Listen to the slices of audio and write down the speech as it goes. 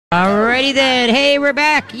Alrighty then. Hey, we're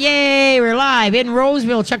back. Yay, we're live in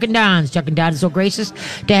Roseville. Chuck and Don's. Chuck and Don is so gracious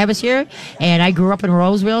to have us here. And I grew up in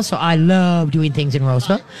Roseville, so I love doing things in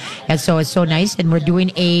Roseville. And so it's so nice. And we're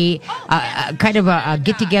doing a kind of a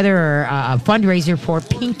get-together or a fundraiser for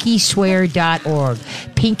pinkyswear.org.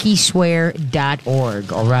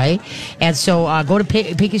 Pinkyswear.org, all right? And so go to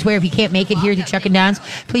Pinky Swear. If you can't make it here to Chuck and Don's,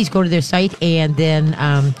 please go to their site and then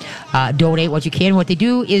donate what you can. What they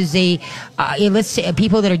do is let's say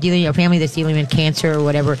people that are dealing, a family that's dealing with cancer or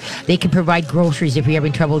whatever, they can provide groceries if you're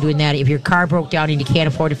having trouble doing that. If your car broke down and you can't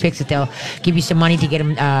afford to fix it, they'll give you some money to get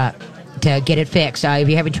them to get it fixed. If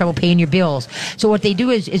you're having trouble paying your bills. So what they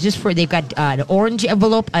do is just they've got an orange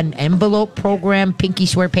envelope, an envelope program, Pinky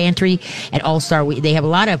Swear Pantry at All-Star. They have a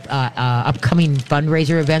lot of upcoming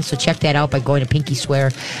fundraiser events, so check that out by going to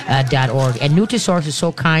pinkyswear.org. And Nutrisource is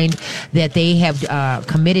so kind that they have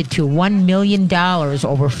committed to $1 million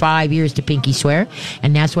over 5 years to Pinky Swear.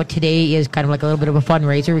 And that's what today is, kind of like a little bit of a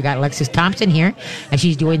fundraiser. We got Alexis Thompson here, and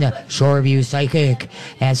she's doing the Shoreview Psychic.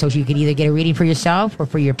 And so you can either get a reading for yourself or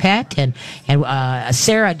for your pet. And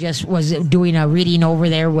Sarah just was doing a reading over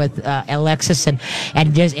there with Alexis, and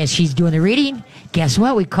just as she's doing the reading, guess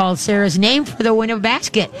what? We called Sarah's name for the winner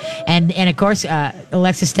basket, and of course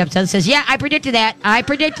Alexis steps out and says, "Yeah, I predicted that.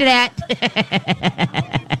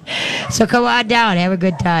 So come on down, have a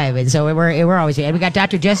good time." And so we're always here. And we got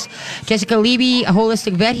Dr. Jessica Levy, a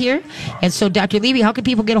holistic vet here. And so, Dr. Levy, how can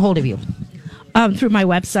people get a hold of you? Through my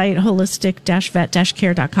website,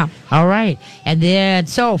 holistic-vet-care.com. All right. And then,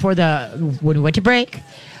 so when we went to break,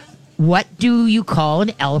 what do you call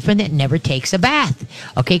an elephant that never takes a bath?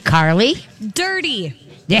 Okay, Carly? Dirty.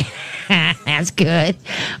 Yeah, that's good.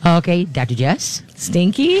 Okay, Dr. Jess?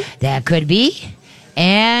 Stinky. That could be.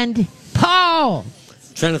 And Paul?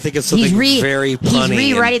 Trying to think of something very punny.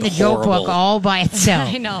 He's rewriting the joke horrible. book all by itself.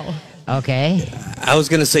 I know. Okay. I was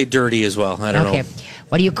going to say dirty as well. I don't know.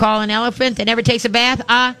 What do you call an elephant that never takes a bath?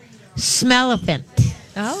 A smell-elephant.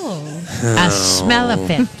 Oh. A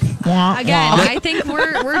smell-elephant. Again, I think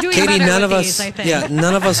we're doing Katie, better none with of these, us. I think. Yeah,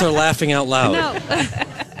 none of us are laughing out loud. No.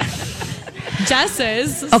 Jess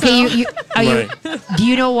is. Okay, so. do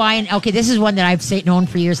you know why? Okay, this is one that I've known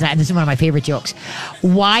for years, and this is one of my favorite jokes.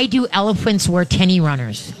 Why do elephants wear tenny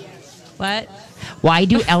runners? What? Why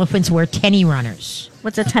do elephants wear tenny runners?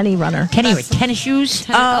 What's a tenny runner? Tennis shoes?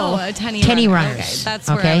 A tenny runners. Okay, that's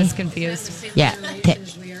where I was confused. Yeah.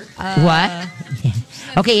 What?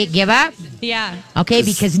 Okay, give up? Yeah. Okay,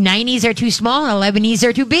 because 90s are too small and 11s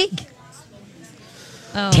are too big.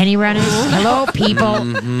 Oh. Tenny runners. Hello, people.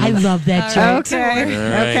 I love that joke.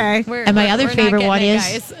 Okay. And my other favorite one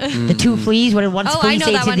is the two fleas. What did one flea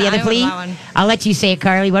say to the other flea? I'll let you say it,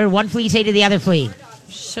 Carly. What did one flea say to the other flea?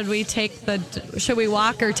 Should we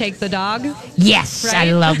walk or take the dog? Yes, right?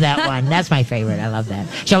 I love that one. That's my favorite. I love that.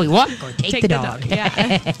 Shall we walk or take the dog?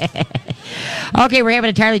 Yeah. Okay, we're having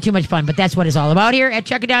entirely too much fun, but that's what it's all about here at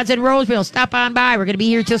Chuck and Don's in Roseville. Stop on by. We're going to be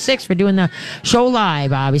here till 6. We're doing the show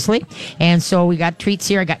live, obviously. And so we got treats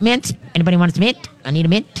here. I got mint. Anybody want some mint? I need a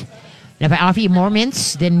mint. And if I offer you more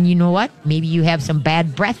mints, then you know what? Maybe you have some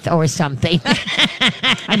bad breath or something.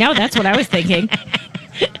 I know, that's what I was thinking.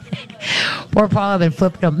 Poor Paul had been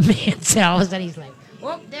flipping a mints, and all of a sudden he's like,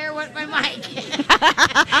 whoop, there went my mic.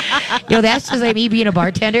 That's just like me being a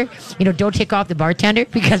bartender. Don't tick off the bartender,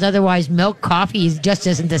 because otherwise milk coffee just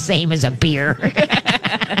isn't the same as a beer.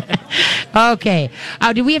 Okay.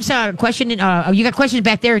 Do we have some question? You got questions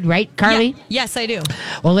back there, right, Carly? Yeah. Yes, I do.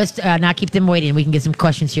 Well, let's not keep them waiting. We can get some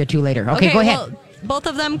questions here, too, later. Okay, go ahead. Well, both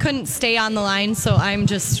of them couldn't stay on the line, so I'm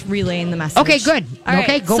just relaying the message. Okay, good. All right,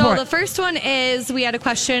 okay, go for it. So the first one is, we had a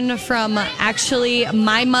question from actually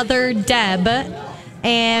my mother, Deb,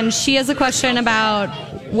 and she has a question about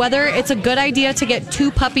whether it's a good idea to get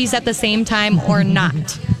 2 puppies at the same time or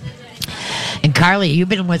not. And Carly, you've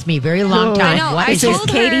been with me a very long time. I know. What I is told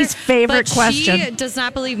Katie's favorite but question. She does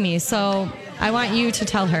not believe me, so I want you to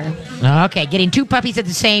tell her. Okay, getting 2 puppies at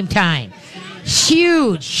the same time.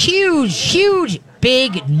 Huge,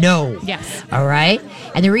 big no. Yes. All right?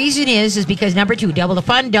 And the reason is because number 2, double the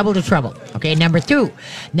fun, double the trouble. Okay, number 2,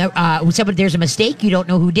 there's a mistake, you don't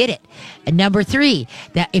know who did it. And number 3,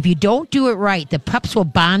 that if you don't do it right, the pups will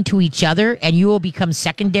bond to each other and you will become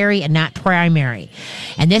secondary and not primary.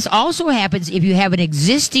 And this also happens if you have an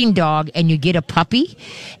existing dog and you get a puppy.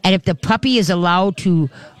 And if the puppy is allowed to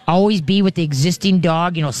always be with the existing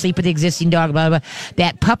dog, sleep with the existing dog, blah, blah, blah.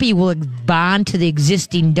 That puppy will bond to the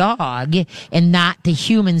existing dog and not the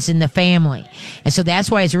humans in the family. And so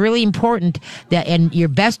that's why it's really important that, and you're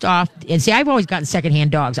best off, and see, I've always gotten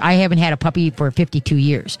secondhand dogs. I haven't had a puppy for 52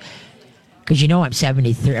 years. Because I'm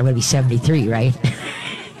 73. I'm going to be 73, right?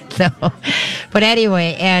 So, but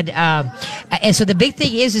anyway, and so the big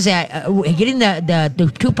thing is that getting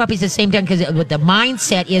the two puppies at the same time, because what the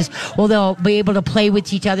mindset is, well, they'll be able to play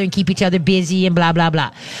with each other and keep each other busy and blah blah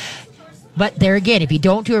blah. But there again, if you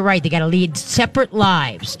don't do it right, they got to lead separate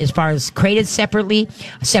lives as far as crated separately,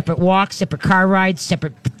 separate walks, separate car rides,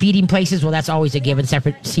 separate feeding places. Well, that's always a given,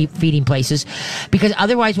 separate feeding places. Because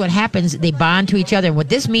otherwise what happens, they bond to each other. And what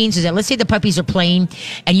this means is that let's say the puppies are playing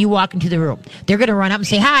and you walk into the room. They're going to run up and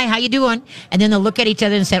say, hi, how you doing? And then they'll look at each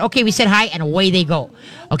other and say, okay, we said hi, and away they go.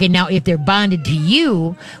 Okay, now if they're bonded to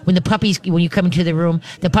you, when you come into the room,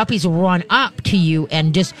 the puppies will run up to you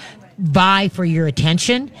and just vie for your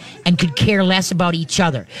attention and could care less about each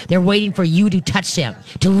other. They're waiting for you to touch them,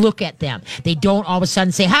 to look at them. They don't all of a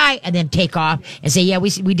sudden say hi and then take off and say, yeah, we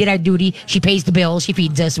did our duty. She pays the bills. She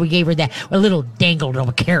feeds us. We gave her that a little dangled of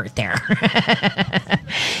a carrot there.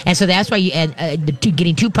 And so that's why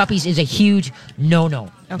getting two puppies is a huge no-no.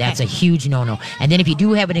 Okay. That's a huge no-no. And then if you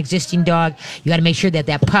do have an existing dog, you got to make sure that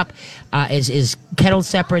pup is kenneled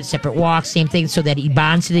separate walks, same thing, so that he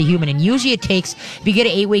bonds to the human. And usually it takes, if you get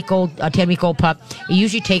an 8-week-old, a 10-week-old pup, it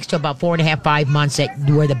usually takes to about 4.5, 5 months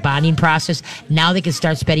where the bonding process. Now they can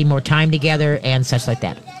start spending more time together and such like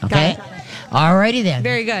that. Okay? Alrighty then.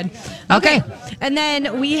 Very good. Okay. And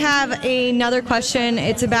then we have another question.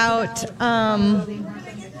 It's about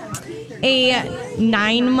a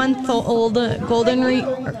 9-month-old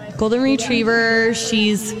golden retriever.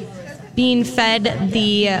 She's being fed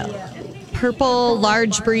the purple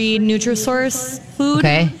large breed Nutrisource food.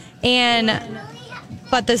 Okay.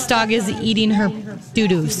 But this dog is eating her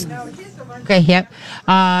doo-doos. Okay, yep.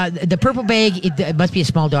 The purple bag, it must be a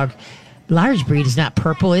small dog. Large breed is not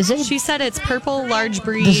purple, is it? She said it's purple large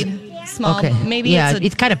breed. Small, okay. Maybe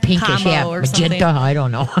it's kind of pinkish, yeah, or magenta. Something. I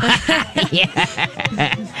don't know.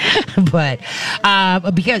 But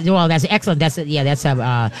because that's excellent. That's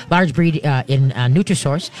a large breed in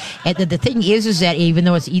Nutrisource. And the thing is that even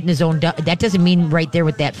though it's eating his own, that doesn't mean right there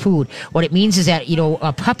with that food. What it means is that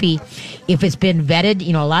a puppy, if it's been vetted,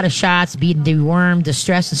 a lot of shots, being dewormed, the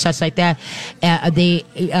stress and such like that,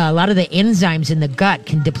 a lot of the enzymes in the gut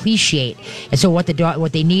can depreciate, and so what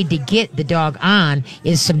they need to get the dog on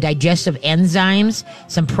is some digestive enzymes,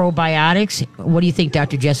 some probiotics. What do you think,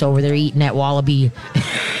 Dr. Jess, over there eating that wallaby?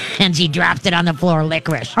 And she dropped it on the floor,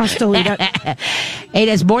 licorice. I'll still eat it. It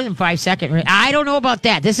has more than 5 seconds. I don't know about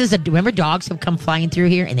that. Remember dogs have come flying through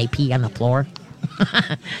here and they pee on the floor?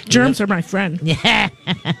 Germs are my friend. Yeah.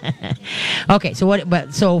 Okay, so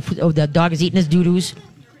the dog is eating his doo-doos?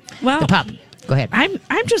 Well, the pup. Go ahead.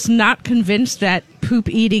 I'm just not convinced that poop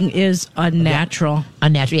eating is unnatural. Yeah.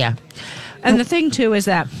 Unnatural, yeah. And the thing, too, is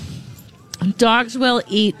that dogs will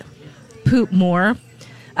eat poop more.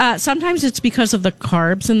 Sometimes it's because of the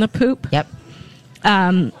carbs in the poop. Yep.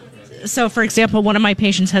 So, for example, one of my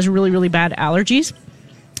patients has really, really bad allergies,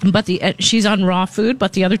 but she's on raw food,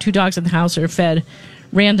 but the other 2 dogs in the house are fed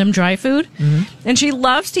random dry food, and she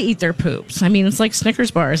loves to eat their poops. I mean, it's like Snickers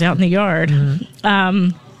bars out in the yard.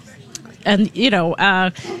 Mm-hmm. And,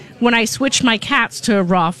 when I switched my cats to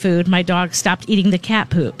raw food, my dog stopped eating the cat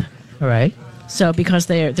poop. All right. So because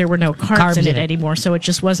there were no carbs in it anymore, so it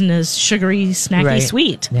just wasn't as sugary, snacky,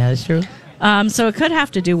 sweet. Yeah, that's true. So it could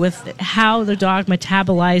have to do with how the dog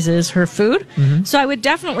metabolizes her food. Mm-hmm. So I would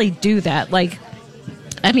definitely do that.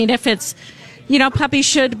 If it's, puppies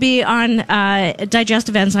should be on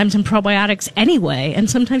digestive enzymes and probiotics anyway, and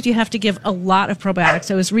sometimes you have to give a lot of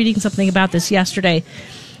probiotics. I was reading something about this yesterday.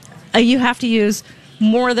 You have to use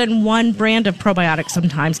more than one brand of probiotics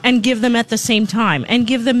sometimes and give them at the same time and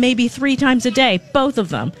give them maybe 3 times a day, both of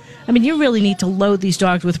them. I mean, you really need to load these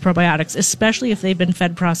dogs with probiotics, especially if they've been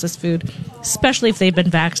fed processed food, especially if they've been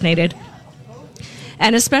vaccinated,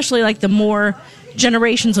 and especially the more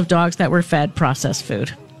generations of dogs that were fed processed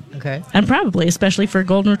food. Okay. And probably especially for a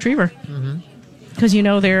golden retriever. Because,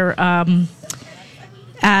 they're,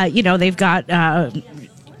 they've got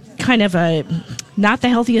kind of not the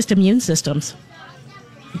healthiest immune systems.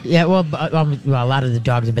 Yeah, well, a lot of the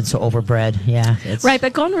dogs have been so overbred. Yeah, right.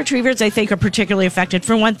 But golden retrievers, I think, are particularly affected.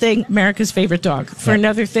 For one thing, America's favorite dog. For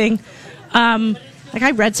another thing,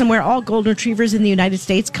 I read somewhere, all golden retrievers in the United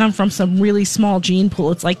States come from some really small gene pool.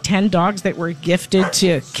 It's 10 dogs that were gifted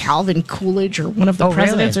to Calvin Coolidge or one of the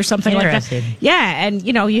presidents or something like that. Yeah, and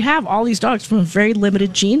you have all these dogs from a very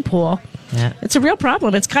limited gene pool. Yeah. It's a real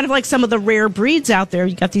problem. It's kind of like some of the rare breeds out there.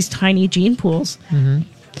 You got these tiny gene pools. Mm-hmm.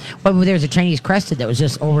 Well, there was a Chinese crested that was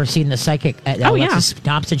just overseeing the psychic. Alexis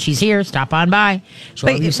Thompson, she's here. Stop on by.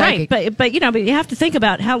 Right, but you have to think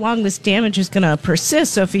about how long this damage is going to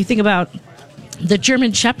persist. So if you think about the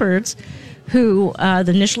German Shepherds, who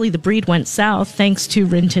initially the breed went south thanks to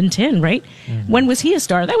Rin Tin Tin, right? Mm-hmm. When was he a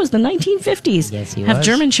star? That was the 1950s. Yes, he Have was.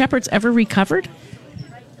 German Shepherds ever recovered?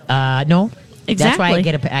 No. Exactly. That's why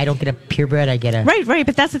I don't get a purebred. I get a right.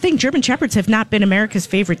 But that's the thing. German Shepherds have not been America's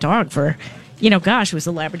favorite dog for, it was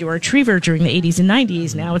the Labrador Retriever during the 80s and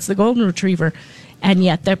 90s. Now it's the Golden Retriever. And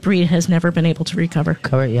yet that breed has never been able to recover.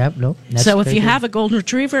 Yep, no. So if you have a Golden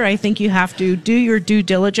Retriever, I think you have to do your due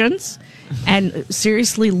diligence and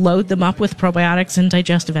seriously load them up with probiotics and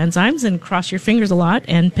digestive enzymes and cross your fingers a lot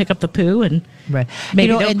and pick up the poo and right.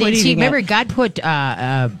 maybe remember God put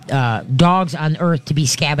dogs on earth to be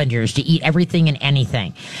scavengers, to eat everything and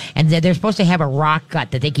anything. And they're supposed to have a rock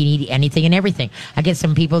gut that they can eat anything and everything. I get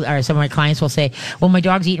some people, or some of my clients will say, well, my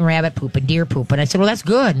dog's eating rabbit poop and deer poop. And I said, well, that's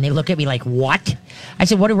good. And they look at me like, what? I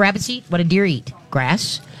said, what do rabbits eat? What do deer eat?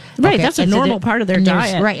 Grass? Right, that's a normal part of their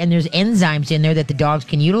diet. Right, and there's enzymes in there that the dogs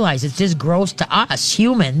can utilize. It's just gross to us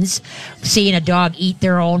humans seeing a dog eat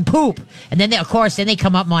their own poop, and then they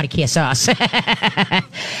come up and want to kiss us.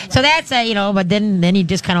 So that's but then you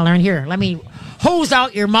just kind of learn, here, let me hose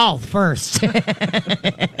out your mouth first.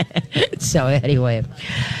 So anyway,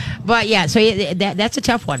 but yeah, so that's a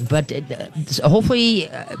tough one. But hopefully,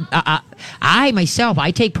 I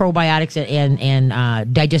take probiotics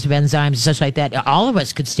and digestive enzymes and such like that. All of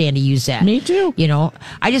us could stand to use that. Me too.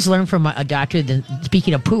 I just learned from a doctor that,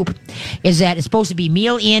 speaking of poop, is that it's supposed to be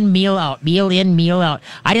meal in, meal out, meal in, meal out.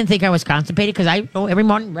 I didn't think I was constipated because every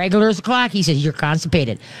morning, regular as a clock, he says, you're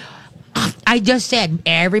constipated. I just said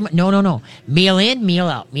no. Meal in, meal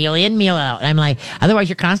out. Meal in, meal out. I'm like, otherwise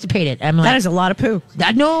you're constipated. I'm like, that is a lot of poo.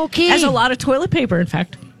 No kidding. That's a lot of toilet paper, in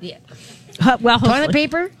fact. Yeah. Well, toilet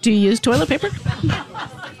paper? Do you use toilet paper?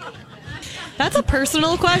 That's a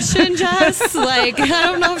personal question, Jess. I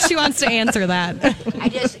don't know if she wants to answer that.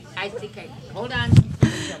 Hold on.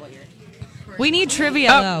 We need trivia,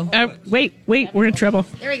 though. Wait, we're in trouble.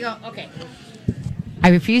 There we go. Okay. I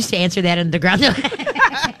refuse to answer that in the ground.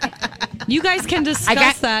 You guys can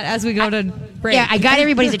discuss that as we go to break. Yeah, I got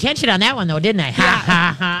everybody's attention on that one, though, didn't I? Ha,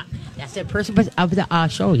 ha, ha. That's the person of the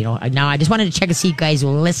show, Now, I just wanted to check and see if you guys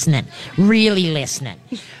were listening. Really listening.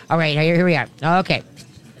 All right, here we are. Okay.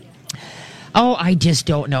 Oh, I just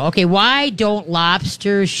don't know. Okay, why don't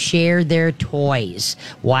lobsters share their toys?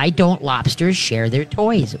 Why don't lobsters share their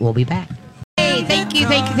toys? We'll be back. Hey, thank you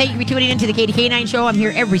for tuning into the Katie K9 Show. I'm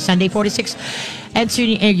here every Sunday, 4 to 6,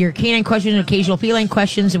 answering your canine questions and occasional feline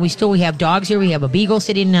questions. And we have dogs here. We have a beagle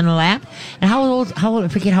sitting on the lap. And how old? I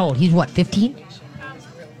forget how old. He's what, 15?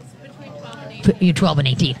 You're 12 and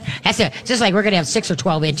 18. That's just like we're going to have 6 or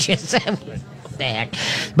 12 inches. What the heck?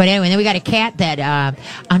 But anyway, then we got a cat that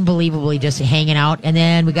unbelievably just hanging out. And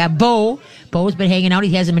then we got Bo. Bo's been hanging out.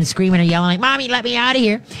 He hasn't been screaming or yelling like, Mommy, let me out of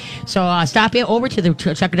here. So stop in over to the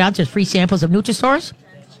Chuck It Down. There's free samples of Nutrisource.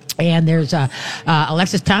 And there's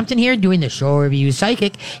Alexis Thompson here doing the show review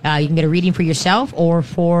psychic. You can get a reading for yourself or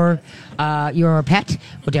for your pet,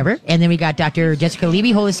 whatever. And then we got Dr. Jessica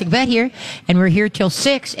Levy, holistic vet here, and we're here till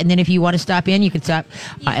 6. And then if you want to stop in, you can stop.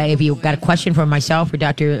 If you got a question for myself or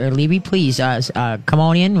Dr. Levy, please come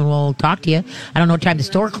on in and we'll talk to you. I don't know what time the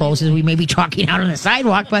store closes. We may be talking out on the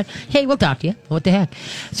sidewalk, but hey, we'll talk to you. What the heck?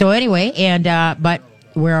 So anyway, but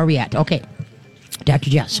where are we at? Okay,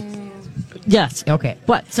 Dr. Jess. Yes. Okay.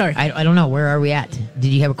 What? Sorry. I don't know. Where are we at?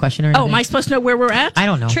 Did you have a question or anything? Oh, am I supposed to know where we're at? I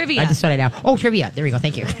don't know. Trivia. I just thought I'd ask. Oh, trivia. There we go.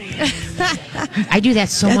 Thank you. I do that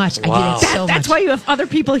so much. Wow. I do that so much. That's why you have other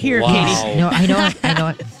people here, Wow. Katie. No, I know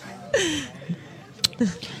it.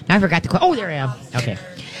 Now I forgot the question. Oh, there I am. Okay.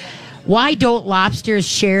 Why don't lobsters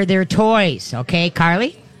share their toys? Okay,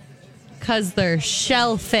 Carly? Because they're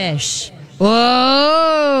shellfish.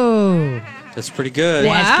 Whoa. That's pretty good.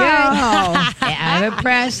 That's good.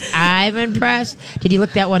 I'm impressed. Did you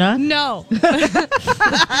look that one up? No.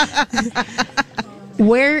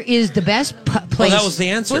 Where is the best place? Oh, that was the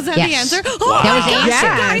answer. Was that Yes. the answer? Wow. Oh, That was the gosh, answer.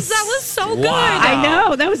 guys, that was so good. I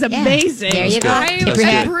know. That was amazing. There you go. I'm Tip your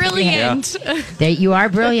hat. brilliant. There, you are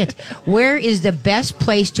brilliant. Where is the best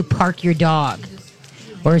place to park your dog?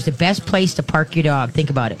 Where is the best place to park your dog? Think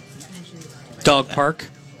about it. Dog park.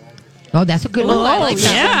 Oh, that's a good one. Oh, I like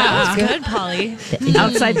that. yeah. That was good, Polly.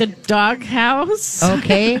 Outside the dog house.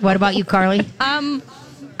 Okay. What about you, Carly?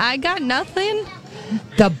 I got nothing.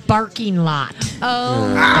 The barking lot. Oh,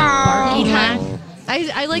 The barking lot.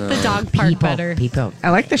 I like the dog park better. People. I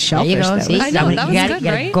like the There shellfish. you go. though. See, I know, that was you gotta, good, you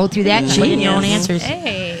gotta right? go through that and put in your own Genius. answers.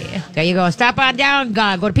 Hey. There you go. Stop on down.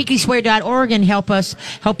 Go to pinkyswear.org and help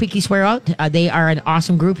Pinky Swear out. They are an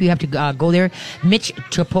awesome group. You have to go there. Mitch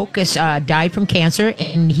Trapocas died from cancer,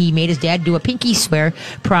 and he made his dad do a Pinky Swear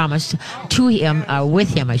promise to him,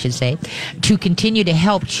 with him, I should say, to continue to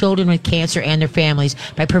help children with cancer and their families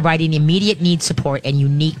by providing immediate need support and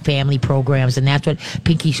unique family programs. And that's what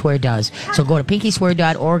Pinky Swear does. So go to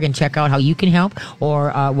pinkyswear.org and check out how you can help,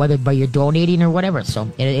 or whether by you're donating or whatever. So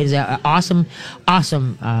it is an awesome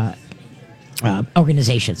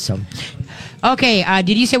organization. So, okay.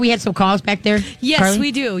 Did you say we had some calls back there? Yes, Carly?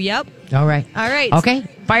 we do. Yep. All right. All right. Okay.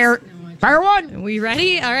 Fire one. We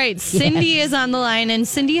ready? All right. Cindy is on the line, and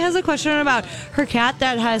Cindy has a question about her cat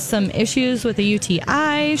that has some issues with a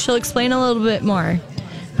UTI. She'll explain a little bit more.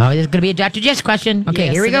 Oh, this is going to be a Dr. Jess question. Okay,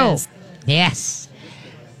 Yes, here we it go. is. Yes.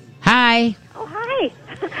 Hi. Oh, hi.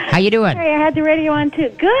 How you doing? Sorry, I had the radio on too.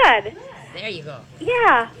 Good. There you go.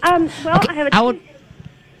 Yeah. Well, Okay, I have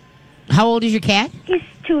how old is your cat? he's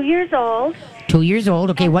 2 years old. 2 years old.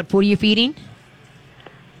 Okay, what food are you feeding?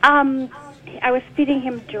 I was feeding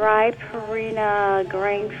him dry Purina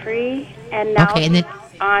grain-free, and now Okay, and then-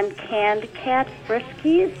 he's on canned cat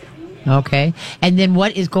Friskies. Okay. And then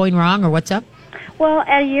what is going wrong, or what's up? Well,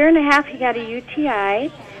 at a year and a half, he got a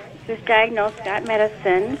UTI. He was diagnosed, got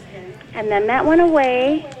medicine, and then that went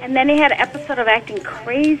away. And then he had an episode of acting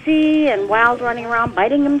crazy and wild, running around,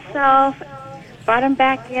 biting himself. Brought him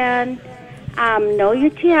back in. No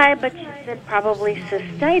UTI, but she said probably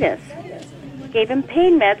cystitis. Gave him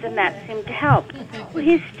pain meds, and that seemed to help. Well,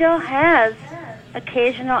 he still has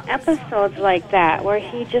occasional episodes like that where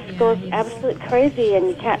he just goes absolutely crazy, and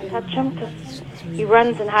you can't touch him because he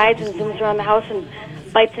runs and hides and zooms around the house and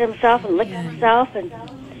bites at himself and licks himself. And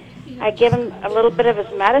I give him a little bit of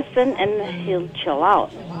his medicine, and he'll chill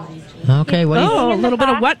out. Okay. What do you? Oh, a little bit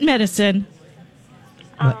of what medicine?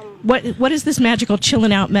 What is this magical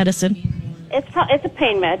chilling out medicine? It's a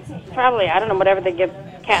pain med. Probably, I don't know, whatever they give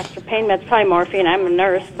cats for pain meds. Probably morphine. I'm a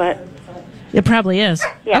nurse, but It probably is.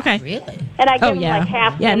 Yeah. Okay. Really? and I give Oh him yeah. like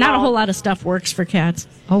half. Yeah, the not a amount. whole lot of stuff works for cats.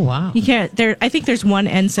 Oh wow. You can't. I think there's one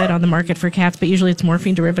NSAID on the market for cats, but usually it's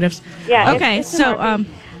morphine derivatives. Yeah. Okay. It's a So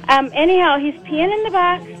morphine. Anyhow, he's peeing in the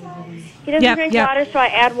box. He doesn't Yep, drink yep. water, so I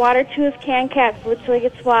add water to his canned cat food so he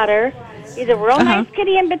gets water. He's a real nice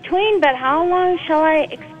kitty in between, but how long shall I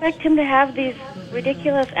expect him to have these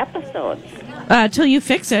ridiculous episodes? Till you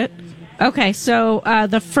fix it. Okay. So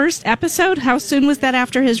the first episode, how soon was that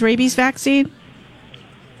after his rabies vaccine?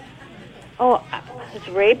 Oh, his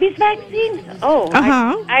rabies vaccine? Oh,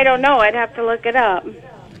 Uh-huh. I don't know. I'd have to look it up.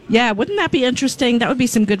 Yeah, wouldn't that be interesting? That would be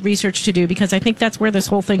some good research to do because I think that's where this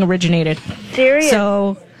whole thing originated. Serious?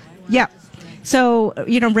 So, yeah. So,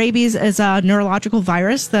 rabies is a neurological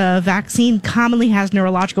virus. The vaccine commonly has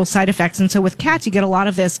neurological side effects. And so with cats, you get a lot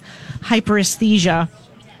of this hyperesthesia.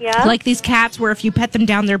 Yeah. Like these cats where if you pet them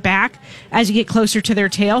down their back, as you get closer to their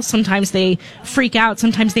tail, sometimes they freak out.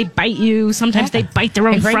 Sometimes they bite you. Sometimes they bite their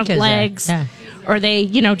own My friend front does that. legs. Yeah. Or they,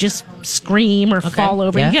 just scream or fall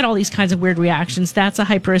over. Yeah. You get all these kinds of weird reactions. That's a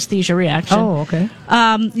hyperesthesia reaction. Oh, okay.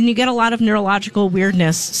 And you get a lot of neurological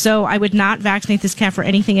weirdness. So I would not vaccinate this cat for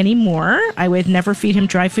anything anymore. I would never feed him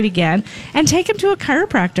dry food again. And take him to a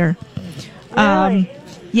chiropractor. Really?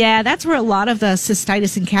 Yeah, that's where a lot of the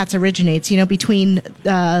cystitis in cats originates, between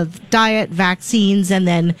diet, vaccines, and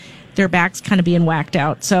then their backs kind of being whacked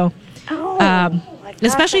out. So, Oh, my God.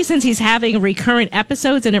 especially since he's having recurrent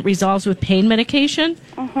episodes and it resolves with pain medication.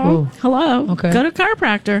 Oh, Hello. Okay. Go to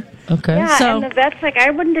chiropractor. okay. Yeah, So- and the vet's like, I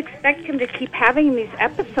wouldn't expect him to keep having these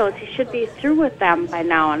episodes. He should be through with them by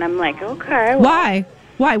now. And I'm like, okay. Well, Why?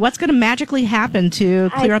 Why? What's going to magically happen to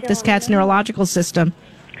clear I up this don't cat's know. neurological system?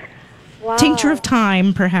 wow. Tincture of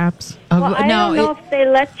time, perhaps. Well, I don't know it- if they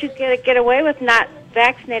let you get away with not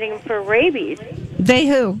vaccinating him for rabies. They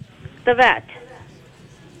who? The vet.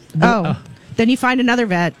 Oh. Then you find another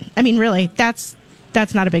vet. I mean, really, that's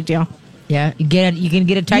not a big deal. yeah, you can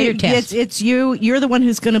get a titer test. It's you. You're the one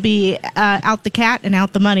who's going to be out the cat and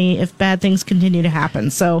out the money if bad things continue to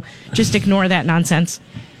happen. So just ignore that nonsense.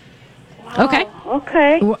 Okay.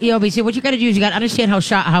 Okay. Well, but see, what you got to do is you got to understand how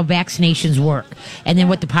vaccinations work, and then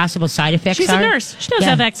what the possible side effects She's are. a nurse. She knows Yeah.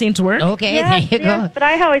 how vaccines work. Okay, Yes, there you yes, go. but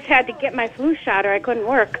I always had to get my flu shot or I couldn't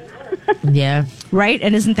work. Yeah, Right?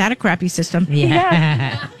 And isn't that a crappy system?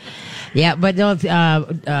 yeah, yeah. But no,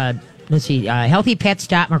 let's see,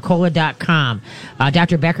 healthypets.mercola.com.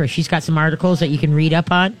 Dr. Becker, she's got some articles that you can read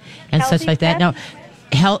up on and such Healthy like that. No,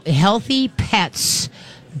 Pets?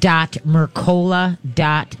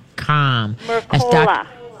 healthypets.mercola.com. Mercola.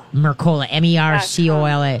 Mercola,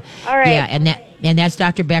 MERCOLA. All right. Yeah, and that's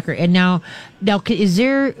Dr. Becker. And now, is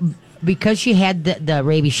there because she had the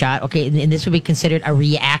rabies shot, okay, and this would be considered a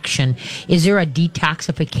reaction, is there a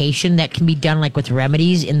detoxification that can be done like with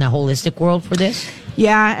remedies in the holistic world for this?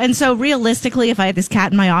 Yeah, and so realistically, if I had this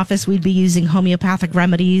cat in my office, we'd be using homeopathic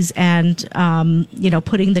remedies and,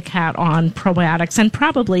 putting the cat on probiotics and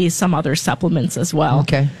probably some other supplements as well.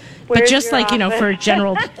 Okay. But Where's just your like, office? for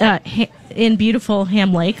general, in beautiful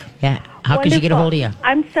Ham Lake. Yeah. How could she get a hold of you?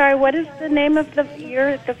 I'm sorry, what is the name of the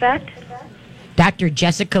vet? Dr.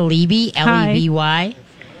 Jessica Levy, Hi. Levy. Levy?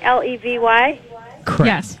 Correct.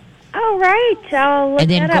 Yes. Oh, right. I'll look And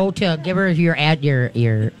then that go up. to give her your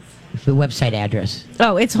website address.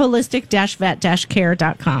 Oh, it's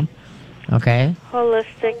holistic-vet-care.com. Okay.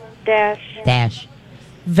 Holistic dash. Dash.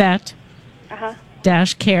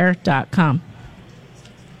 Vet-care.com.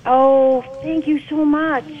 Oh, thank you so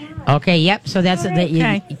much. Okay. Yep. So that's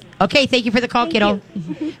Okay. Okay. Thank you for the call, kiddo.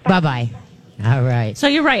 Bye bye. All right. So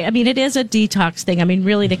you're right. I mean, it is a detox thing. I mean,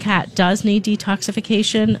 really, the cat does need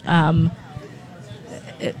detoxification.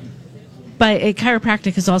 But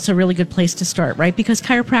chiropractic is also a really good place to start, right? Because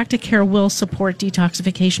chiropractic care will support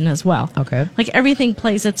detoxification as well. Okay. Like everything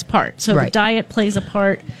plays its part. So the Right. diet plays a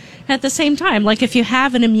part. At the same time, like if you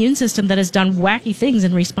have an immune system that has done wacky things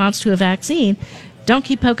in response to a vaccine, don't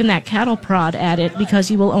keep poking that cattle prod at it because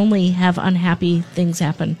you will only have unhappy things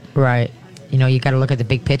happen. Right. You know, you got to look at the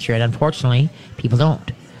big picture, and unfortunately, people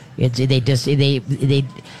don't. Well,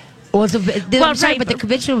 I'm sorry, right, but the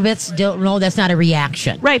conventional vets don't know that's not a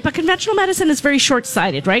reaction. Right, but conventional medicine is very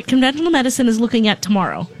short-sighted, right? Conventional medicine is looking at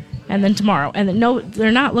tomorrow, and then no,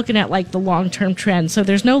 they're not looking at like the long-term trend. So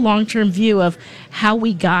there's no long-term view of how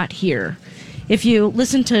we got here. If you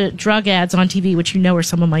listen to drug ads on TV, which you know are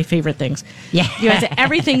some of my favorite things, Yeah.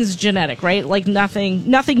 everything's genetic, right? Like nothing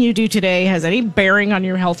you do today has any bearing on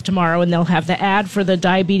your health tomorrow. And they'll have the ad for the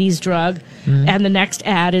diabetes drug, and the next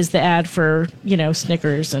ad is the ad for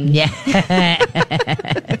Snickers and Yeah.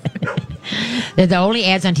 The only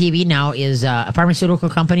ads on TV now is pharmaceutical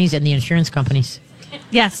companies and the insurance companies.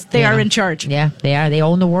 yes, they Yeah. are in charge. Yeah, they are. They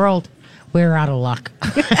own the world. We're out of luck.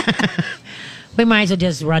 We might as well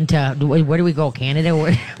just run to, where do we go, Canada?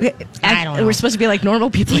 I don't know. We're supposed to be like normal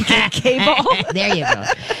people and get cable. There you go.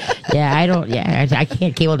 Yeah, I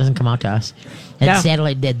can't, cable doesn't come out to us. And No.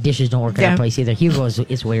 satellite the dishes don't work in Yeah. our place either. Hugo's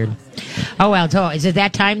is weird. Oh, well, so is it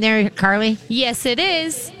that time there, Carly? Yes, it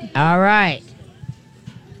is. All right.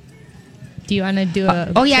 Do you want to do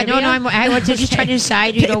a? Oh, yeah, no, trivia? I was just trying to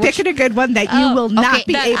decide, which. Picking a good one that you will not okay.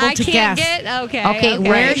 be That able I to can't guess. get. Okay,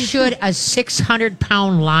 where should a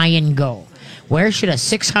 600-pound lion go? Where should a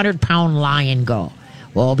 600-pound lion go?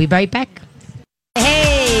 We'll be right back.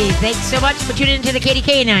 Hey, thanks so much for tuning into the Katie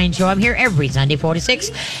K9 Show. I'm here every Sunday, 4 to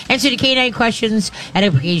 6. Answer the K9 questions and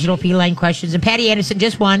occasional feline questions. And Patty Anderson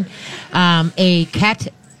just won a cat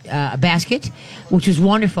basket, which was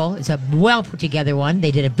wonderful. It's a well put together one.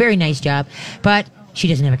 They did a very nice job, but she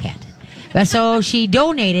doesn't have a cat. So she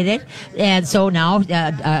donated it, and so now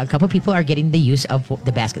a couple of people are getting the use of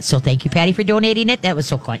the basket. So thank you, Patty, for donating it. That was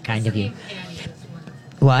so quite kind of you.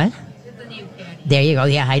 What? There you go.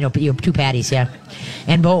 Yeah, I know. You have two Patties, yeah.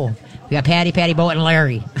 And Bo. We got Patty, Bo, and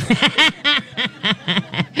Larry.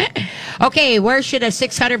 Okay, where should a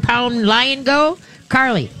 600-pound lion go?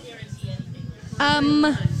 Carly.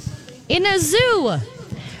 In a zoo.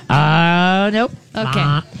 Nope.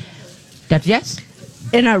 Okay. That's yes.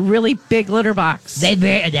 In a really big litter box.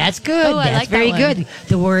 That's good. Oh, I That's like that very one. good.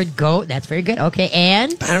 The word goat. That's very good. Okay,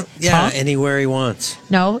 and Paul? Anywhere he wants.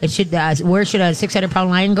 No, it should. Where should a 600-pound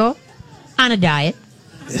lion go? On a diet.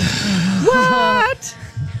 What?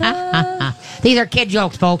 These are kid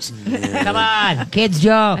jokes, folks. Come on, kids I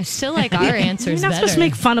jokes. still like our You're answers not better. supposed to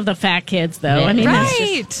make fun of the fat kids, though. Yeah. I mean, that's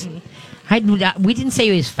just- Right. We didn't say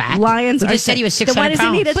he was fat. Lions We are just said he was sick. 600 Then why does he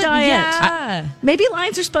pounds. need a But diet? yeah. Maybe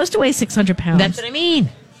lions are supposed to weigh 600 pounds. That's what I mean.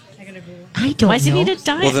 I don't Why does he know. need a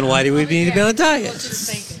diet? Well, then why do we need to be on a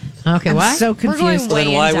diet? Okay, I'm what? so We're going confused. Well, then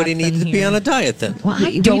way why in would he depth need in to be here. on a diet then? Well, I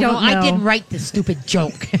We don't know. don't I know. didn't write the stupid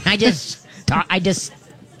joke. I just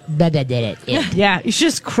that did it. Yeah, you should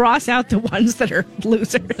just cross out the ones that are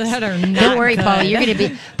losers. That are not Don't worry, good. Paul. You're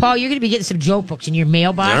gonna be getting some joke books in your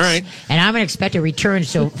mailbox. All right. And I'm gonna expect a return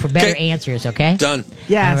for better Okay. answers. Okay. Done.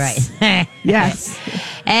 Yes. All right. Yes.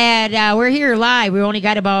 And we're here live. We only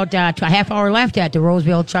got about a half hour left at the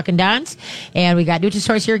Roseville Truck and Don's. And we got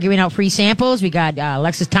Nutrisource here giving out free samples. We got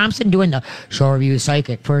Alexis Thompson doing the show review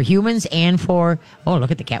psychic for humans and for, oh,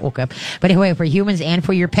 look at the cat woke up. But anyway, for humans and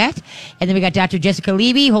for your pet. And then we got Dr. Jessica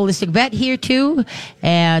Levy, holistic vet here too.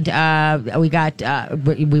 And we got,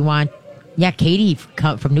 we want Yeah, Katie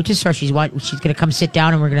from Nutrisource. She's going to come sit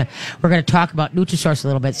down, and we're gonna talk about Nutrisource a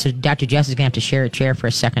little bit. So Dr. Jess is going to have to share a chair for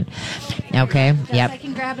a second. Okay. Yep. I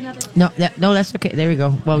can grab another. No, that's okay. There we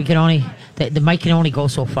go. Well, we can only the mic can only go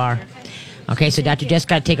so far. Okay, so Dr. Jess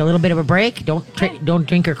got to take a little bit of a break. Don't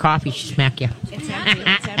drink her coffee. She'll smack you. It's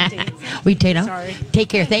empty. We take Sorry. Take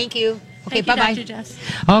care. Thank you. Okay, Thank you, bye-bye. Dr. Jess.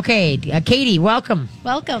 Okay, Katie, welcome.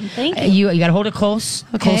 Welcome. Thank You got to hold it close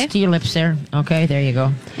to your lips there. Okay, there you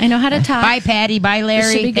go. I know how to talk. Bye, Patty. Bye, should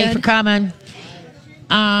Larry. be Thanks good. for coming.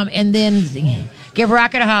 And then give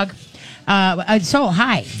Rocket a hug. So,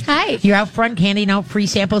 hi. Hi. You're out front handing out free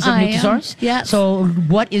samples of I am. Nutrisource? Yes. So,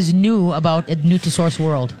 what is new about the Nutrisource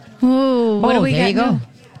world? Ooh, what do we there got you go. new?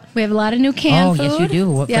 We have a lot of new canned food. Yes, you do.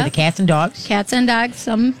 What, Yep. for the cats and dogs? Cats and dogs,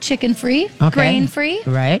 some chicken free, Okay. grain free.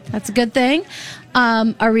 Right. That's a good thing.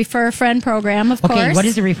 Our Refer a Friend program, of course. Okay, what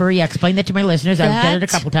is the refer? Yeah, explain that to my listeners. I've done it a That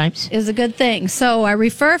couple times. Is a good thing. So our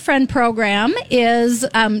Refer a Friend program is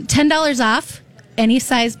 $10 off any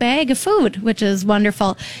size bag of food, which is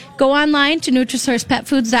wonderful. Go online to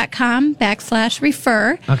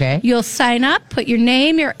NutrisourcePetFoods.com/refer. Okay. You'll sign up, put your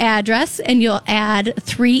name, your address, and you'll add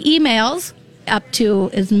 3 emails, up to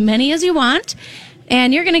as many as you want.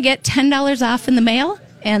 And you're going to get $10 off in the mail,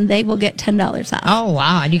 and they will get $10 off. Oh,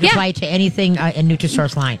 wow. And you can Yeah. apply it to anything in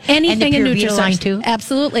Nutrisource line. Anything in and the Pure Vita Nutrisource. line, too?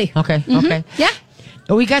 Absolutely. Okay, Mhm. okay. Yeah.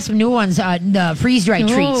 We got some new ones. The freeze-dried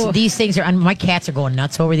treats. Ooh. These things are. My cats are going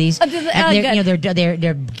nuts over these. Oh, do they? And Oh, they're, good.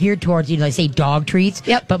 they're geared towards they say dog treats.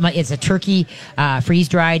 Yep. But it's a turkey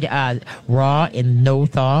freeze-dried raw and no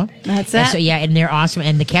thaw. That's And it. so and they're awesome.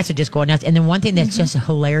 And the cats are just going nuts. And then one thing that's just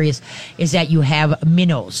hilarious is that you have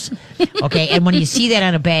minnows. Okay, and when you see that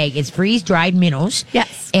on a bag, it's freeze-dried minnows.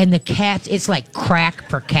 Yes. And the cats, it's like crack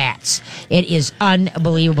for cats. It is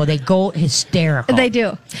unbelievable. They go hysterical. They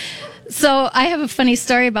do. So I have a funny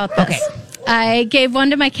story about this. Okay. I gave one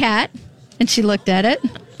to my cat, and she looked at it,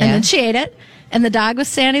 and Yeah. then she ate it, and the dog was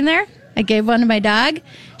standing there. I gave one to my dog.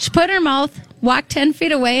 She put it in her mouth, walked 10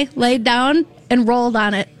 feet away, laid down, and rolled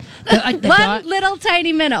on it. The One dog- little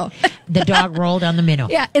tiny minnow. The dog rolled on the minnow.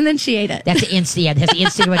 Yeah, and then she ate it. That's the instinct. Yeah, that's the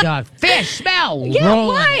instinct of a dog. Fish, smell. Yeah, roll.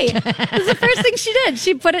 why? That's the first thing she did.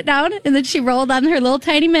 She put it down, and then she rolled on her little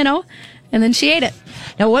tiny minnow, and then she ate it.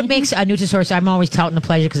 Now, what makes Nutrisource? I'm always touting the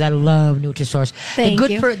pleasure because I love Nutrisource. Thank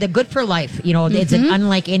you. The good for life. It's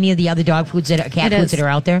unlike any of the other dog foods cat It foods is. that are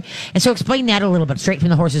out there. And so, explain that a little bit, straight from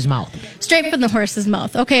the horse's mouth. Straight from the horse's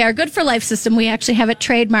mouth. Okay, our Good for Life system, we actually have it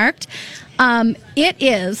trademarked. It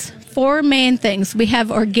is 4 main things. We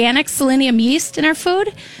have organic selenium yeast in our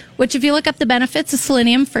food, which if you look up the benefits of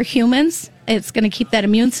selenium for humans, it's going to keep that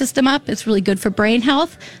immune system up. It's really good for brain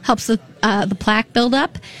health, helps the plaque build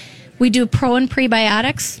up. We do pro and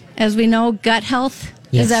prebiotics. As we know, gut health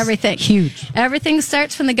Yes. is everything. Huge. Everything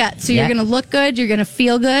starts from the gut. So Yeah. you're going to look good, you're going to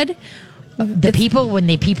feel good. The people, when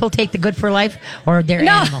the people take the good for life, or their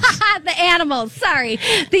No, animals. the animals. Sorry,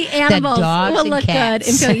 the animals dogs will and look cats.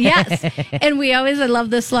 good. And feel, yes, and I love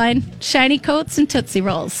this line: shiny coats and Tootsie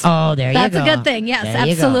Rolls. Oh, there you go. That's a good thing. Yes, There you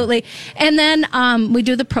go. absolutely. And then we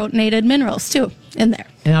do the proteinated minerals too in there.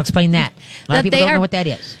 And I'll explain that. A lot of That people they don't are- know what that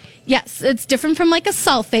is. Yes, it's different from like a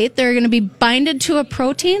sulfate. They're going to be binded to a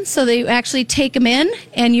protein, so they actually take them in,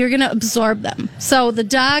 and you're going to absorb them. So the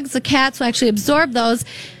dogs, the cats will actually absorb those.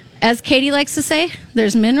 As Katie likes to say,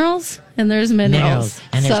 there's minerals and there's minerals.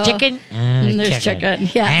 And there's So- chicken. And there's chicken,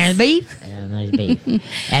 yes. And beef. And there's beef.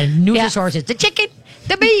 And Nutrisource is the chicken,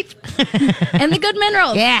 the beef. and the good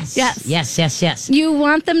minerals. Yes. Yes. Yes, yes, yes. You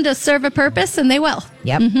want them to serve a purpose, and they will.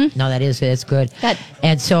 Yep. No, that's good. Good.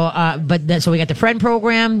 And so, so we got the friend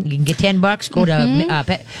program. You can get $10. Go to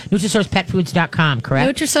NutrisourcePetFoods.com.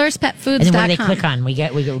 Correct. NutrisourcePetFoods.com. And then what do they click on? We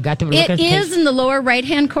got the. It is in the lower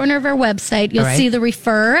right-hand corner of our website. You'll All right. see the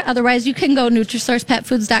refer. Otherwise, you can go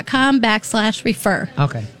NutrisourcePetFoods.com/refer.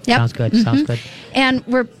 Okay. Yep. Sounds good. Sounds good. And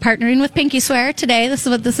we're partnering with Pinky Swear today. This is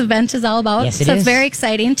what this event is all about. Yes, it so is. it's very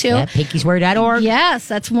exciting, too. Yeah, PinkySwear.org. Yes,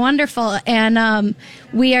 that's wonderful. And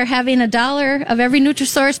we are having $1 of every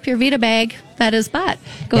Nutrisource Pure Vita bag that is bought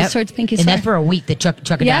goes Yep. towards Pinky And Swear. that's for a week that Chuck and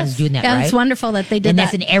Don's is doing that, yeah, right? it's wonderful that they did And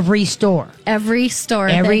that. that's in every store. Every store.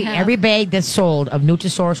 Every they have. every bag that's sold of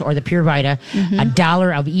Nutrisource or the Pure Vita,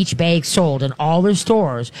 $1 of each bag sold in all their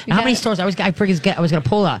stores. Now, how got many it. stores? I was going to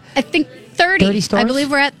pull a. I think 30. 30 stores? I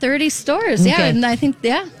believe we're at 30 stores. Yeah, Okay. and I think,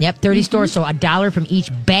 yeah. Yep, 30 stores. So $1 from each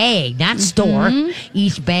bag, not store,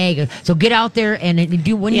 each bag. So get out there and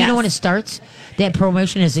do. When you Yes. know when it starts? That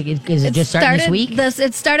promotion is it just starting this week?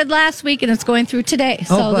 It started last week, and it's going through today.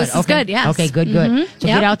 So Oh, good. this is good, yes. Okay, good. So Yep.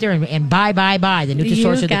 get out there and buy the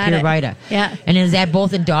Nutrisource or the got Pure it. Vita. Yeah. And is that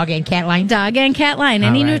both in dog and cat line? Dog and cat line,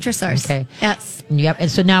 any All right. Nutrisource. Okay. Yes. Yep.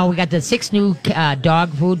 And so now we got the 6 new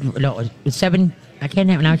dog food. No, it was 7. I can't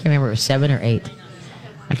remember. Now I can't remember. It was 7 or 8.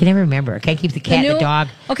 I can never remember. I can't keep the cat and new- the dog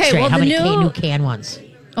Okay, straight. well, How the many new- new can ones?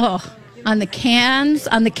 Oh, on the cans,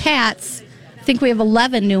 on the cats, I think we have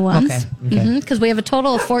 11 new ones. Okay. Because we have a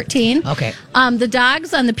total of 14. Okay. The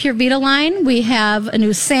dogs on the Pure Vita line, we have a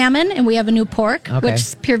new salmon and we have a new pork, Okay. which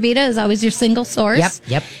Pure Vita is always your single source.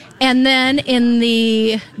 Yep. And then in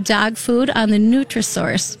the dog food on the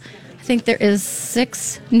Nutrisource, I think there is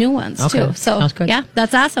 6 new ones Okay. too. So Sounds good. yeah,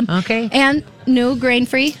 that's awesome. Okay. And new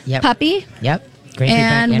grain-free Yep. puppy Yep. Great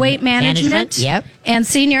and feedback. weight management. Yep. And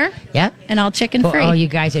senior. Yep. And all chicken free. Oh, you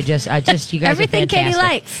guys are just you guys Everything are Katie fantastic.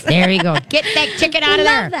 likes. There you go. Get that chicken out of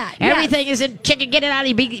there. Love that, yes. Everything is in chicken. Get it out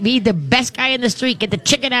of there. Be the best guy in the street. Get the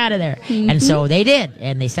chicken out of there. Mm-hmm. And so they did,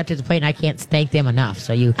 and they stepped to the plate. And I can't thank them enough.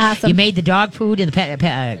 So you Awesome. made the dog food and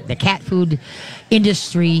the cat food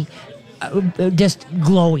industry just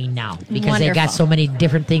glowing now because they got Wonderful. so many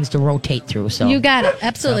different things to rotate through. So You got it.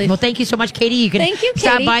 Absolutely. well, thank you so much, Katie. You can Thank you,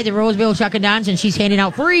 stop Katie. by the Roseville Chuck and Don's, and she's handing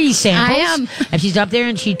out free samples. I am. And she's up there,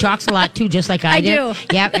 and she talks a lot, too, just like I I do.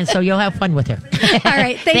 do. Yep, and so you'll have fun with her. All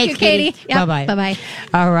right. Thank Thanks, you, Katie. Yep. Bye-bye. Bye-bye.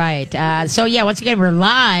 All right. So, yeah, once again, we're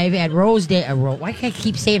live at Rosedale. Why can't I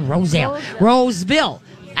keep saying Rosedale? Roseville.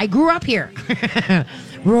 I grew up here.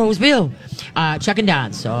 Roseville. Chuck and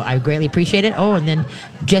Don's. So I greatly appreciate it. Oh, and then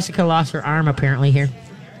Jessica lost her arm apparently here.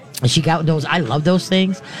 She got those. I love those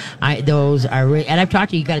things. Those are really, and I've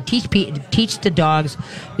talked to you. You got to teach the dogs.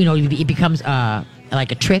 You know, it becomes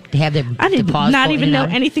like a trick to have them. I did the paws not go even in and know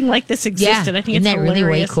out. anything like this Yeah, existed. I think isn't it's that really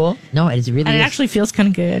way hilarious. cool? No, it is really. And it is. actually feels kind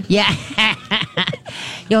of good. Yeah.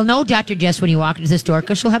 You'll know Dr. Jess when you walk into the store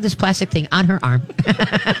because she'll have this plastic thing on her arm.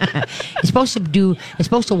 It's supposed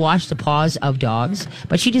to wash the paws of dogs,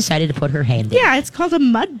 but she decided to put her hand in. Yeah, it's called a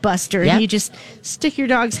mud buster. Yep. And you just stick your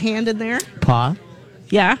dog's hand in there. Paw.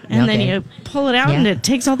 Yeah, and then Okay. you pull it out Yeah. and it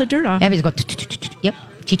takes all the dirt off. Have go. Yep.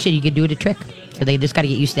 Teach you can do it a trick. So they just got to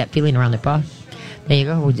get used to that feeling around their paw. There you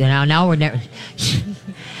go. Now we're never.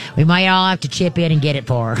 We might all have to chip in and get it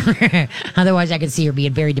for her. Otherwise, I can see her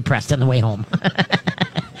being very depressed on the way home.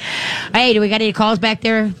 Hey, do we got any calls back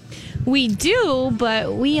there? We do,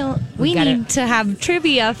 but we gotta- need to have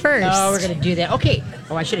trivia first. Oh, we're gonna do that. Okay.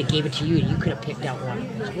 Oh, I should have gave it to you, and you could have picked out one.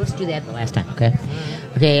 Let's do that the last time. Okay.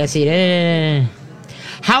 Okay. Let's see.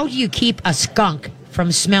 How do you keep a skunk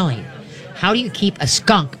from smelling? How do you keep a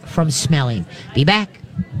skunk from smelling? Be back.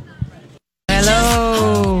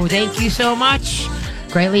 Hello. Thank you so much.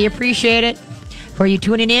 Greatly appreciate it. For you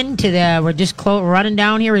tuning in to we're just running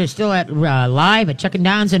down here. We're still at live at Chuck and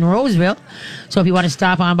Don's in Roseville. So if you want to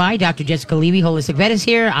stop on by, Dr. Jessica Levy, Holistic Vet is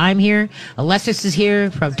here. I'm here. Alexis is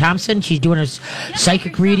here from Thompson. She's doing her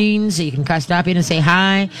psychic readings. So you can stop in and say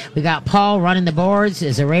hi. We got Paul running the boards.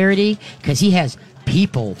 It's a rarity because he has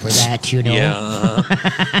people for that, you know.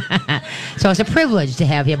 Yeah. So it's a privilege to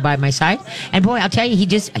have him by my side. And boy, I'll tell you,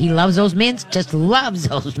 he loves those mints. Just loves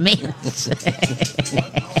those mints.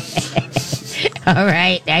 All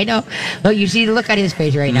right, I know. Look, you see the look on his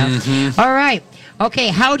face right now. Mm-hmm. All right. Okay,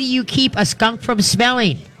 how do you keep a skunk from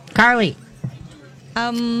smelling? Carly.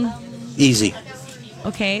 Easy.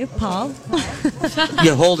 Okay, Paul.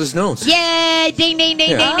 You hold his nose. Yay! Ding, ding, ding,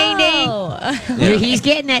 Yeah. ding, ding, ding. Yeah. He's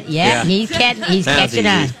getting it. Yeah, Yeah. he's That's catching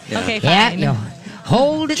on. easy. Yeah. Okay, Yeah, fine. you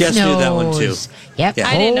hold its Jess nose. knew that one, too. Yep, Yeah.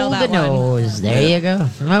 I didn't know hold that the one. nose. There Yeah. you go.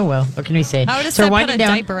 Oh, well, what can we say? How does So I we're put winding a down.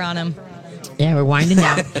 diaper on him? Yeah, we're winding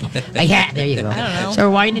down. Yeah, there you go. I don't know. So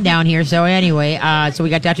we're winding down here. So anyway, so we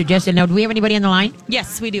got Dr. Justin. Now, do we have anybody on the line?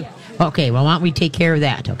 Yes, we do. Okay, well, why don't we take care of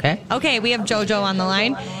that, okay? Okay, we have JoJo on the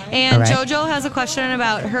line. And All right. JoJo has a question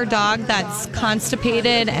about her dog that's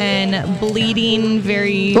constipated and bleeding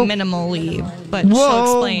very Oh. minimally. But Whoa. she'll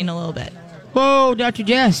explain a little bit. Whoa, Dr.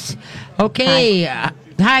 Jess. Okay,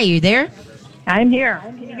 hi, you there? I'm here.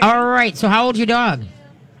 All right, so how old's your dog?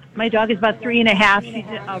 My dog is about 3.5. She's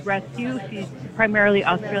a rescue. She's primarily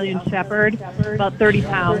Australian Shepherd, about 30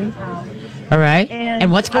 pounds. All right,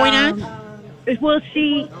 and what's going on? Well,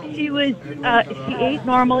 she ate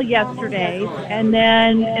normal yesterday, and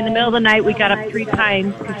then in the middle of the night we got up 3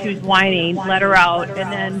 times because she was whining. Let her out,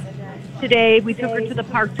 and then today we took her to the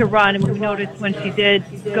park to run, and we noticed when she did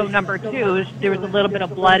go number 2, there was a little bit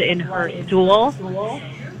of blood in her stool.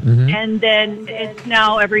 Mm-hmm. And then it's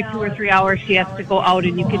now every 2 or 3 hours she has to go out,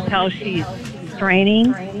 and you can tell she's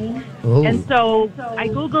straining. Ooh. And so I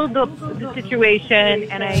Googled the situation,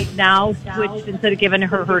 and I now switched, instead of giving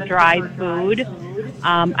her dry food,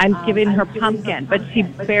 I'm giving her pumpkin, but she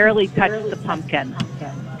barely touched the pumpkin.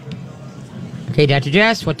 Okay, Dr.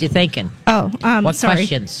 Jess, what you thinking? Oh, What sorry.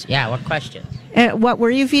 questions? Yeah, what questions? What were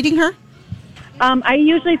you feeding her? I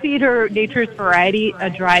usually feed her Nature's Variety, a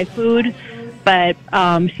dry food, but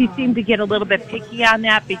she seemed to get a little bit picky on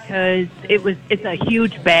that because it's a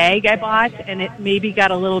huge bag I bought, and it maybe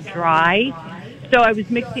got a little dry. So I was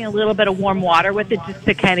mixing a little bit of warm water with it just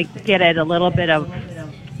to kind of get it a little bit of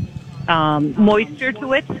moisture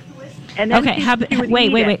to it. And then Okay, she would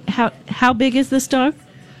eat it. wait. How big is this dog?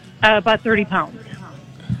 About 30 pounds.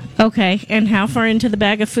 Okay, and how far into the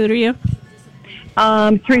bag of food are you?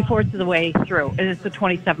 3/4 of the way through. And it's a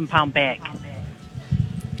 27-pound bag.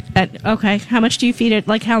 Okay, how much do you feed it?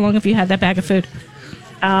 Like, how long have you had that bag of food?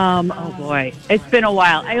 Oh boy, it's been a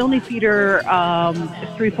while. I only feed her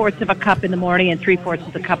 3/4 of a cup in the morning and 3/4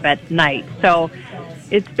 of a cup at night. So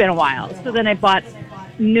it's been a while. So then I bought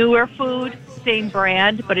newer food, same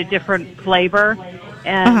brand but a different flavor,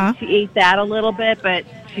 and she ate that a little bit, but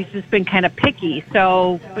she's just been kind of picky.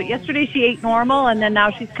 So, but yesterday she ate normal, and then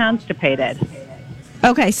now she's constipated.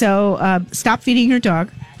 Okay, so stop feeding your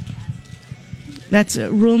dog. That's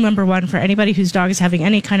rule number 1 for anybody whose dog is having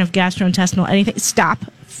any kind of gastrointestinal anything. Stop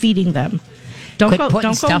feeding them. Quit Don't putting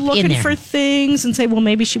go stuff in looking there. for things and say, well,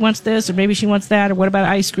 maybe she wants this or maybe she wants that, or what about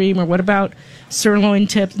ice cream, or what about sirloin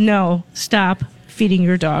tips. No, stop feeding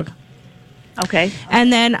your dog. Okay.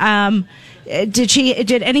 And then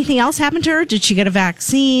did anything else happen to her? Did she get a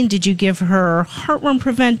vaccine? Did you give her heartworm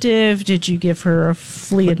preventive? Did you give her a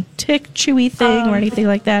flea and tick chewy thing or anything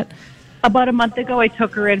like that? About a month ago, I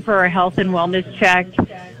took her in for a health and wellness check.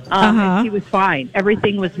 And she was fine.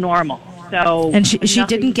 Everything was normal. So, And she nothing-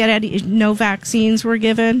 didn't get any, no vaccines were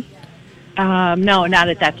given? No, not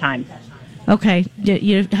at that time. Okay.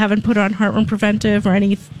 You haven't put on heartworm preventive or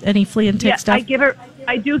any flea and tick Yeah, stuff?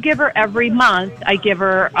 I do give her every month. I give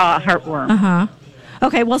her heartworm.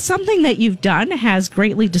 Okay, well, something that you've done has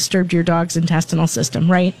greatly disturbed your dog's intestinal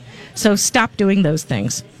system, right? So stop doing those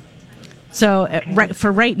things. So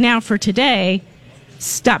right now, for today,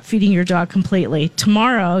 stop feeding your dog completely.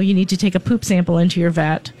 Tomorrow, you need to take a poop sample into your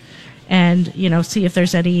vet and, see if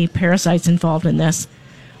there's any parasites involved in this.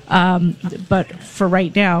 But for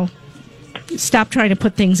right now, stop trying to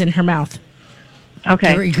put things in her mouth.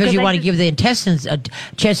 Okay. Because you want to give the intestines a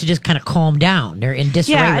chance to just kind of calm down. They're in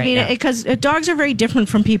disarray now. Because dogs are very different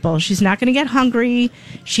from people. She's not going to get hungry.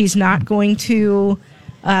 She's not going to,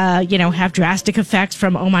 have drastic effects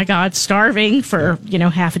from, oh my God, starving for,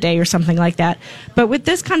 half a day or something like that. But with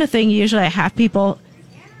this kind of thing, usually I have people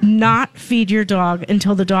not feed your dog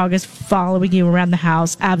until the dog is following you around the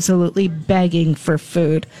house, absolutely begging for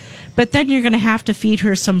food. But then you're going to have to feed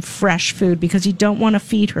her some fresh food because you don't want to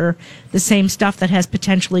feed her the same stuff that has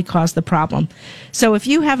potentially caused the problem. So if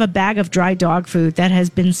you have a bag of dry dog food that has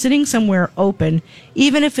been sitting somewhere open,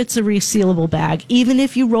 even if it's a resealable bag, even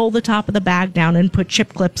if you roll the top of the bag down and put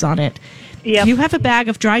chip clips on it, if you have a bag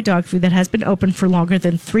of dry dog food that has been open for longer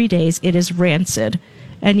than 3 days, it is rancid.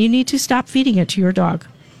 And you need to stop feeding it to your dog.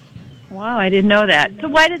 Wow, I didn't know that. So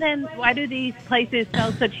why do these places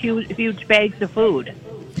sell such huge bags of food?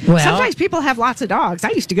 Well, Sometimes people have lots of dogs. I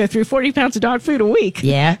used to go through 40 pounds of dog food a week.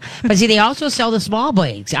 yeah. But see, they also sell the small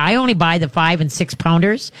bags. I only buy the 5 and 6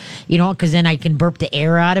 pounders, because then I can burp the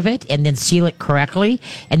air out of it and then seal it correctly.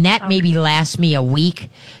 And that maybe lasts me a week,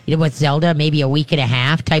 with Zelda, maybe a week and a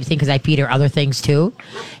half type thing because I feed her other things too.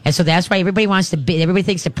 And so that's why everybody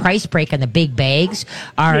thinks the price break on the big bags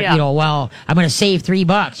are, I'm going to save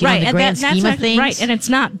 $3. In the grand scheme of things. Right, and it's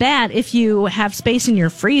not bad if you have space in your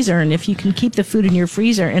freezer and if you can keep the food in your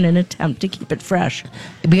freezer in an attempt to keep it fresh.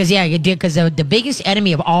 Because the biggest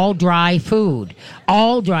enemy of all dry food,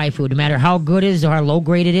 no matter how good it is or how low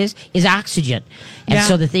grade it is oxygen. And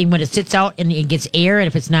so the thing, when it sits out and it gets air, and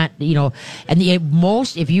if it's not,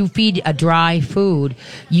 if you feed a dry food,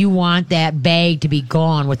 you want that bag to be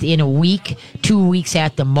gone within a week, 2 weeks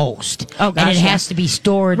at the most. Oh, gosh, and it has to be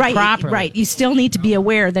stored properly. Right. You still need to be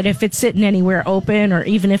aware that if it's sitting anywhere open, or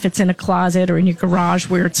even if it's in a closet or in your garage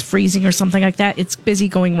where it's freezing or something like that, it's busy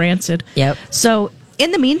going rancid. Yep. So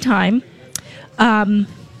in the meantime,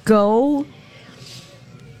 go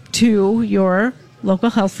to your local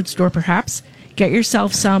health food store, perhaps. Get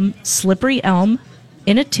yourself some slippery elm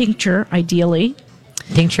in a tincture, ideally.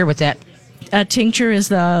 Tincture, what's that? A tincture is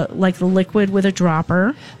the liquid with a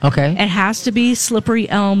dropper. Okay. It has to be slippery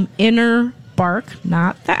elm inner bark,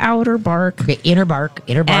 not the outer bark. Okay, inner bark.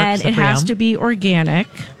 And it has to be organic.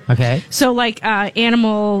 Okay. So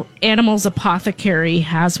Animals Apothecary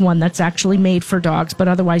has one that's actually made for dogs, but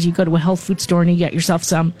otherwise you go to a health food store and you get yourself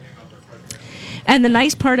some. And the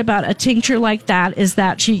nice part about a tincture like that is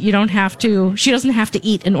that she doesn't have to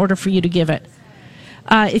eat in order for you to give it.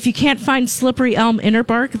 If you can't find slippery elm inner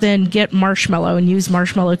bark, then get marshmallow and use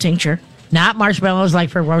marshmallow tincture. Not marshmallows like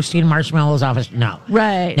for roasting marshmallows off. No.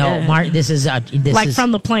 Right. No, this is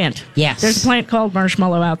from the plant. Yes. There's a plant called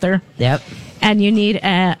marshmallow out there. Yep. And you need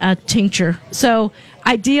a tincture. So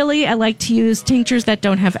ideally, I like to use tinctures that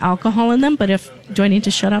don't have alcohol in them. But do I need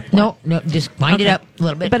to shut up? No, just wind it up a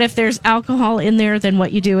little bit. But if there's alcohol in there, then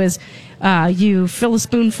what you do is you fill a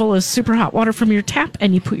spoonful of super hot water from your tap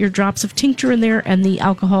and you put your drops of tincture in there and the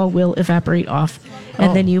alcohol will evaporate off.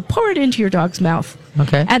 And then you pour it into your dog's mouth.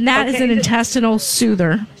 Okay. And that is an intestinal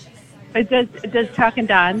soother. Does Tuck and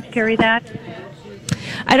Don's carry that?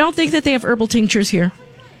 I don't think that they have herbal tinctures here.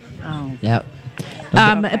 Oh. Yep.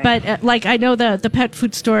 But like I know the pet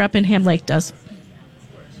food store up in Ham Lake does.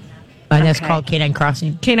 And that's called Canine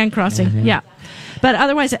Crossing. Canine Crossing, yeah. But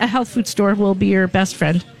otherwise, a health food store will be your best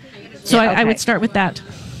friend. So I would start with that.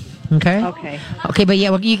 Okay. Okay. But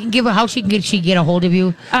yeah, well, you can give her how she get a hold of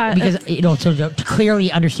you because so to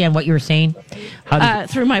clearly understand what you were saying.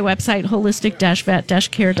 Through my website,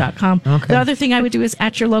 holistic-vet-care.com. Okay. The other thing I would do is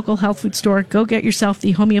at your local health food store, go get yourself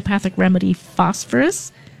the homeopathic remedy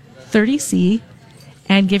Phosphorus 30C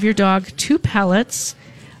and give your dog 2 pellets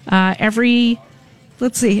every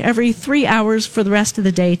 3 hours for the rest of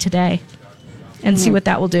the day today and see what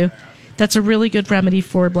that will do. That's a really good remedy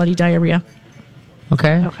for bloody diarrhea.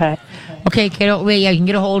 Okay. Okay, kiddo. Well, yeah, you can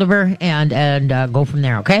get a hold of her and go from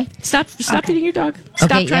there. Okay. Stop feeding your dog.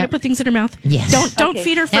 Stop trying to put things in her mouth. Yes. Don't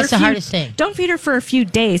feed her for That's the hardest thing. Don't feed her for a few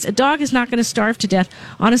days. A dog is not going to starve to death.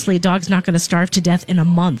 Honestly, a dog's not going to starve to death in a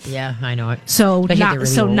month. Yeah, I know it. So Especially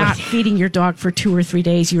if they're really not feeding your dog for 2 or 3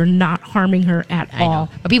 days. You're not harming her at I all.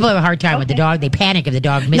 know. But people have a hard time with the dog. They panic if the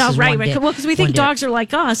dog misses No, right. one day. Well, because we think dogs are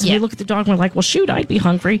like us, and Yeah. we look at the dog and we're like, well, shoot, I'd be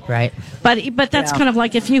hungry. Right. But that's kind of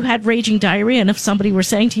like if you had raging diarrhea, and if somebody were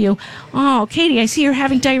saying to you, "Oh, Katie, I see you're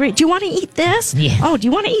having diarrhea. Do you want to eat this? Yeah. Oh, do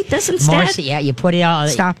you want to eat this instead?" Yeah, you put it all.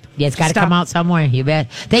 Stop. Yeah, it's got to Stop. come out somewhere. You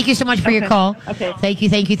bet. Thank you so much for your call. Okay. Thank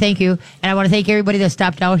you. And I want to thank everybody that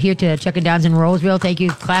stopped out here to Chuck and Don's in Roseville. Thank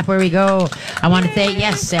you. Clap where we go. I want to thank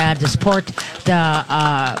to support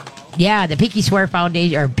the Picky Swear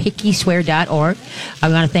Foundation or pickyswear.org. I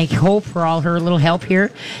want to thank Hope for all her little help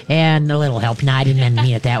here and a little help. No, I didn't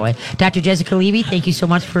mean it that way. Dr. Jessica Levy, thank you so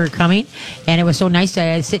much for coming. And it was so nice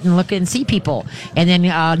to sit and look and see people. And then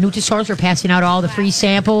Nutrisource are passing out all the free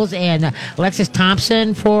samples and Alexis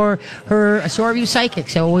Thompson for her Shoreview Psychic.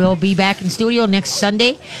 So we'll be back in studio next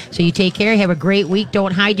Sunday. So you take care. Have a great week.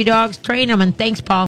 Don't hide your dogs. Train them. And thanks, Paul.